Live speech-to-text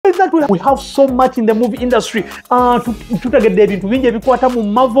that we have so much in the movie industry. Tutagedde ebintu bingi ebikwata mu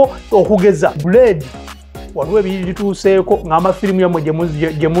Marvel okugeza Blade. Waliwo ebituuseeko ng'amafirimu yammwe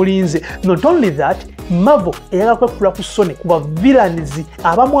gye mulinze. Not only that, Marvel eyagala kwekula ku Sony kuba villains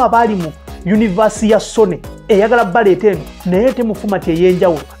abamu abali mu universe ya Sony eyagala baleeta eno naye temufumati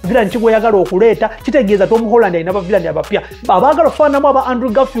ey'enjawulo. Villain kigweyagala okuleeta kitegeeza Tom Holland alina abavillain abapya abaagala okufaananamu aba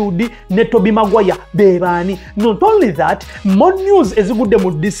Andrew Garfield ne Tobey Maguire bebaani. Not only that, more news ezigudde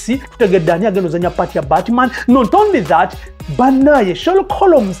mu DC tutegedde ani agenda ozanya part ya Batman. Not only that, bannaye Sherlock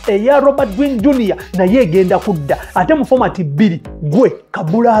Holmes eya Robert Downey Jr. naye egenda kudda ate mu format bbiri gwe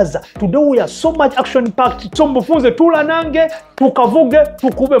kabulaza. Today we are so much action packed. So mbufunze tula nange tukavuge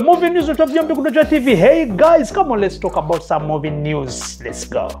tukube movie news of Byombi TV. Hey guys, come on, let's talk about some movie news. Let's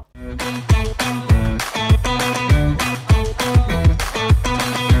go.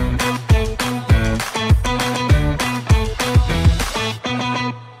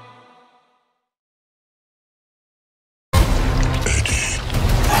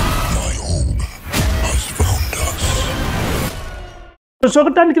 So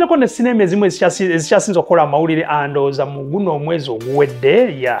kutandikirako ne sinema ezimu ezikyasinza okukola amawulire andooza mu guno omwezi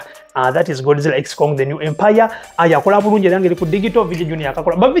oguwedde that is Godzilla X Kong The New Empire. Yakola bulungi era ngeri ku digital video junior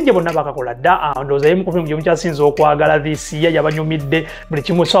yakakola bavijje bonna bakakola dda andooza yemu ku film gye mukyasinza okwagala this year yabanyumidde buli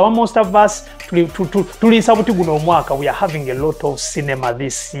kimu. So Monsterverse tuliisa buti guno omwaka. We are having a lot of cinema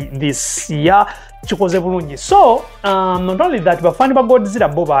this year. Chikoze bulungi. So not only that, bafani ba Godzilla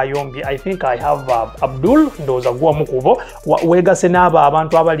bo bayombi. I think I have Abdul ndoza gwa mukubo wegase n'aba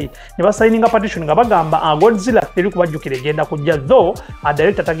abantu abali ne basayininga petition nga bagamba Godzilla teri kubajjukira egenda kujja though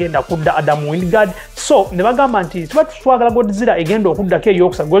director tagenda kudda Adam Wingard. So ne bagamba nti tuba twagala Godzilla egenda okuddako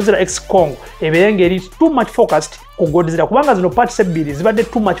eyokusa Godzilla X Kong eberenga eri too much focused ku Godzilla kubanga zino parts ebbiri zibadde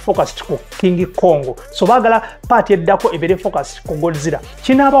too much focused ku King Kong. So bagala part eddako ebere focused ku Godzilla.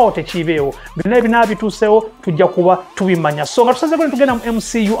 Kinaabawo tekibeewo byonna bituusewo tujja kuba tubimanya. So nga tusaze tugenda mu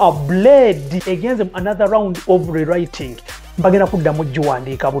MCU Blade egenze mu another round of rewriting. Bagenda kuddamu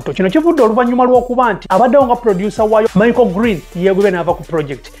giwandiika buto. Kino kivudde oluvannyuma lw'okuba nti abaddewo nga producer waayo Michael Green yeegobye n'ava ku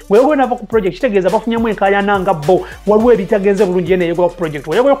project. Weegobye n'ava ku project kitegeeza bafunyamu enkaayana nga bo waliwo ebitagenze bulungi yene yeegobye ku project.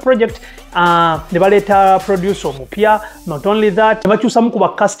 Weegobye ku project ne baleeta producer omupya. Not only that, ne bakyusamu ku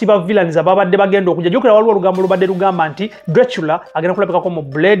bakasti ba villains ababadde bagenda okujja. Jjukira waliwo olugambo lubadde lugamba nti DraQla agenda kulabikako mu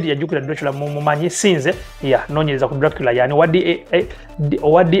Blade. Yajjukira DraQla mumanyi sinze noonyereza ku DraQla yani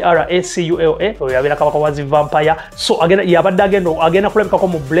owa DRACULA oyo yabeera kabaka wa zi vampire. So agenda kulabikako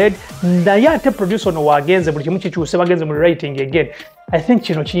mu Blade naye ate producer no wagenze buli kimu kikyuse bagenze mu writing again. I think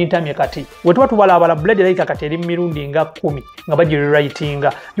kino kinyitamye kati we tuba tubalabala Blade like kati eri mirundi nga 10 nga bagi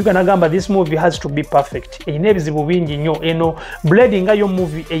rewritinga. You can agamba this movie has to be perfect. Eyina ebizibu bingi nnyo eno Blade nga yo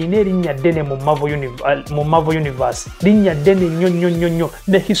movie eyina erinnya ddene mu Marvel universe linnya ddene nnyo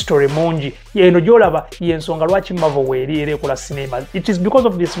ne history mungi eno gyolaba yensonga lwaki Marvel weeri era ekola cinema. It is because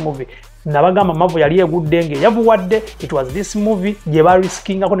of this movie. Nabagamba Marvel yali eguddenge yavuwadde. It was this movie gye ba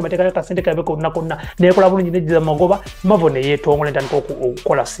riskinga ko ne bateekayo kasente kabeko konna nekola bulungi nejiza magoba Marvel ne yeetongola entandika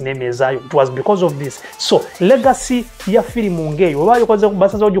okukola cinema ezaayo. It was because of this. So legacy ya filimu ngeyo oba yokoze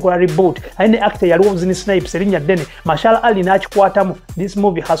basaza ogikola reboot aine actor yali Wesley Snipes erinnya ddene Marshall Ali n'akikwatamu. This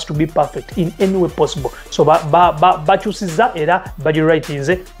movie has to be perfect in any way possible. So bakyusiza era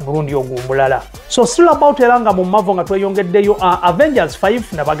bagirewritinze mulundi ogumulala. So still about eranga mu Marvel nga tweyongeddeyo Avengers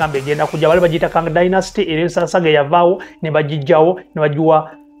 5 nabagamba egenda kujja bali bagita Kang Dynasty era saga yavaawo ne bagijjawo ne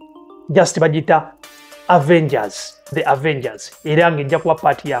bagiwa just bagita The Avengers era ng'ejja kuba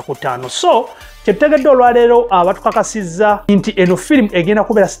part ya kutaano. So kyetutegedde olwaleero batukakasizza nti eno film egenda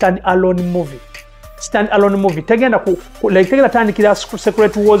kubeera stand alone movie tegenda tegenda tandikira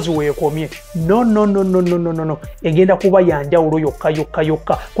Secret Wars weekomye. No. Egenda kuba yanjawulo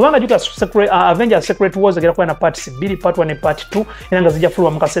yokka kubanga jukira Avengers Secret Wars egenda kuba na parts 2, part 1 ne part 2 era nga zijja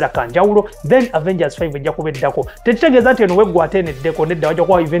fulwa mu kaseera kanjawulo. Then Avengers 5 ejja kuba eddako. Tekitegeeza nti eno weggwate eneddeko nedda wajja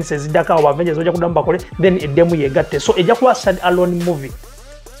kuba events eziddako abo Avengers wajja kuddamu bakole then eddemu yeegatte. So ejja kuba stand alone movie.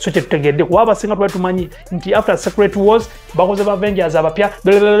 So kyetutegedde kuba abasinga tuba tumanyi nti after Secret Wars bakoze ba Avengers abapya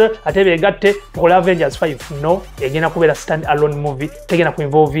ate beegatte tukola Avengers 5. No, egenda kubeera stand alone movie tegenda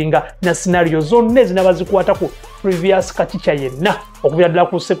kuinvolvinga na scenario zonna ezinabazikwata ku previous kachicha yenna okubeera ddala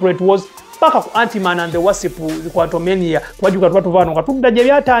ku Secret Wars paka ku Ant-Man and the Wasp Quantumania wajuka tuba tuvaano nga tudda gye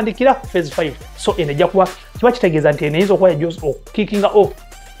byatandikira phase 5. So enejja kuba kiba kitegeeza nti eneyinza okuba kicking off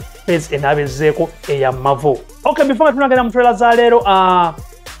phase enaabezeeko eya Marvel. Okay, before nga tunagenda mu trailer za leero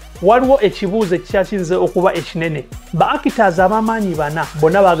waliwo ekibuuzo ekyakinze okuba ekinene. Ba actors abamaanyi bana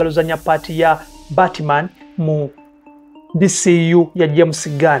bonna baagala ozanya paati ya Batman mu DCU ya James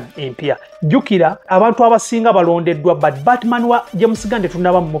Gunn empya. Jukira abantu abasinga balondeddwa but Batman wa James Gunn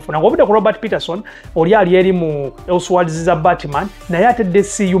tunaba mufuna. Ngobudde ku Robert Pattinson oli ali eri mu Elseworlds za Batman naye ate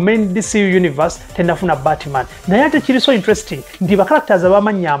DCU main DCU universe tendafuna Batman. Naye ate kiri so interesting ndi ba characters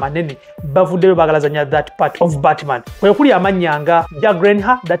abamanya amanene bavuddeyo bagalazanya that part of Batman. Kwe kuli amanya nga Jack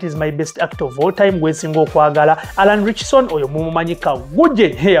Gyllenhaal, that is my best actor of all time gwesinga okwagala. Alan Richardson oyo mumumanyika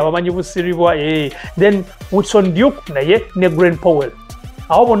guje abamanyi busiribwa then Woodson Duke naye ne Glen Powell.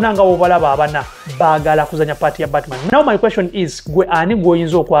 Awo bonna nga obalaba abana baagala kuzanya part ya Batman. Now my question is gwe ani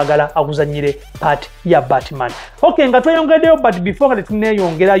gwoyinza okwagala akuzanyire part ya Batman? Okay, nga tweyongeddeyo but before nga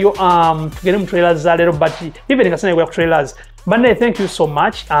tuneyongerayo tugende mu trailers za leero but even nga sinayogera ku trailers. Banaye, thank you so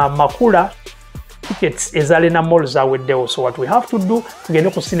much. Makula tickets ezalina mall zaweddewo, so what we have to do tugende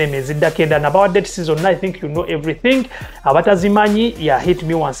ku cinema eziddakenda nabawadde season. I think you know everything. Abatazimanyi ya hit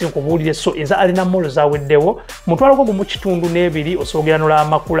me once nkubuulire, so ezalina mall zaweddewo mutwalo gwo mu kitundu n'ebiri osogeranula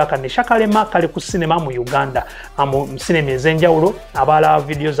Makula kanesha kalema kali ku cinema mu Uganda mu cinema ezenjawulo. Abala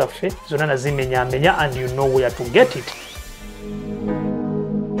video zaffe zonna nazimenyamenya and you know where to get it.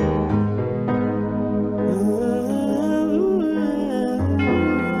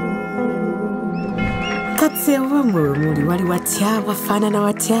 Katsewa muri wali watya bafanana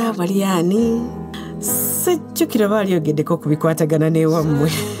watya bali ani sejjukira bali ogeddeko kubikwatagana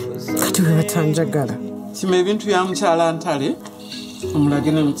n'ewammwe kati we batanjagala kima ebintu bya mukyala ntale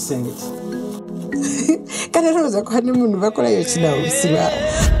omulage ne mu kisenge kana roza kwa ne mundu bakolayo kinawusibwa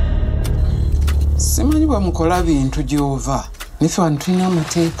simanyi bwamukola bintu gy'ova nife wano tulina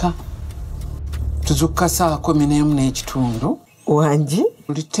amateeka tuzukka saa 11 n'ekitundu wangi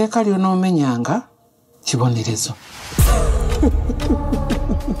buli tteeka ly'onoomenyanga kibonerezo.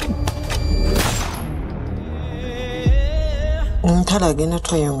 Ntala agenda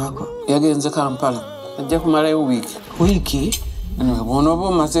tweyongako. Yagenze Kampala. Ajja kumalayo wiiki. Bw'onooba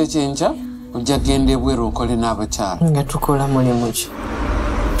omaze ekyenkya ojja kgenda ebweru okole n'abakyala. Nga tukola mulimu ki.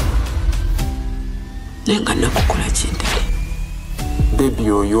 Naye nga nakukola kyentale.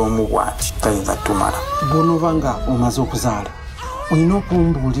 Bebi oyo omu bw'ati tayinza tumala. Bw'onooba nga omaze okuzaala olina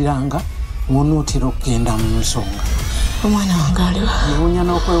okumbuuliranga ng'onootera okugenda mu nsonga. Omwana wange aliwa. Newuunya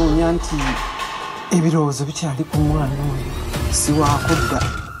n'okwewuunya nti ebirowoozo bikyali ku mwana oyo. Si waakudda.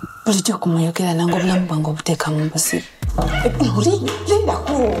 Bulijjo okumweyogera nange obulamu bwange obuteeka mu busiru. Oli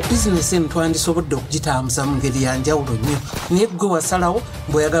lindako. Bizinesi eno twandisobodde okugitambuza mu ngeri ya njawulo nnyo naye ggwe wasalawo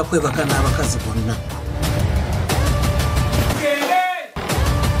bw'oyagala kwebaka n'abakazi bonna.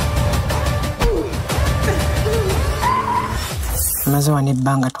 Maze wano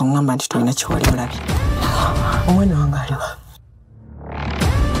ebbanga tongamba nti tolina kiwali olabye. Omwana wange aliwa.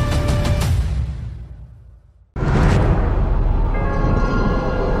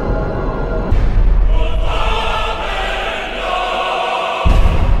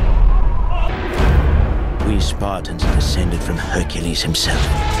 We Spartans are descended from Hercules himself.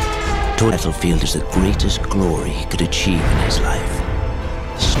 The battlefield is the greatest glory he could achieve in his life.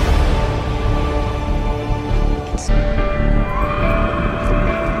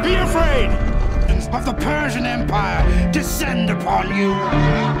 Be afraid of the Persian Empire descend upon you.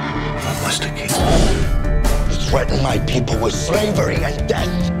 I must have threaten my people with slavery and death.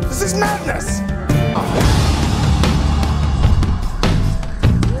 This is madness.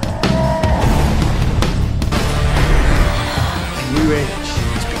 A new age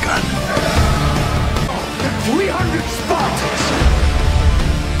has begun. 300 Spartans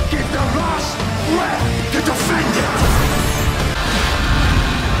give their last breath to defend it.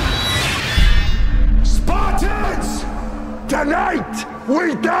 Spartans! Tonight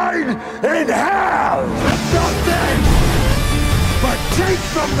we dine in hell! Nothing but take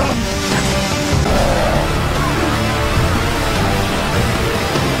from them!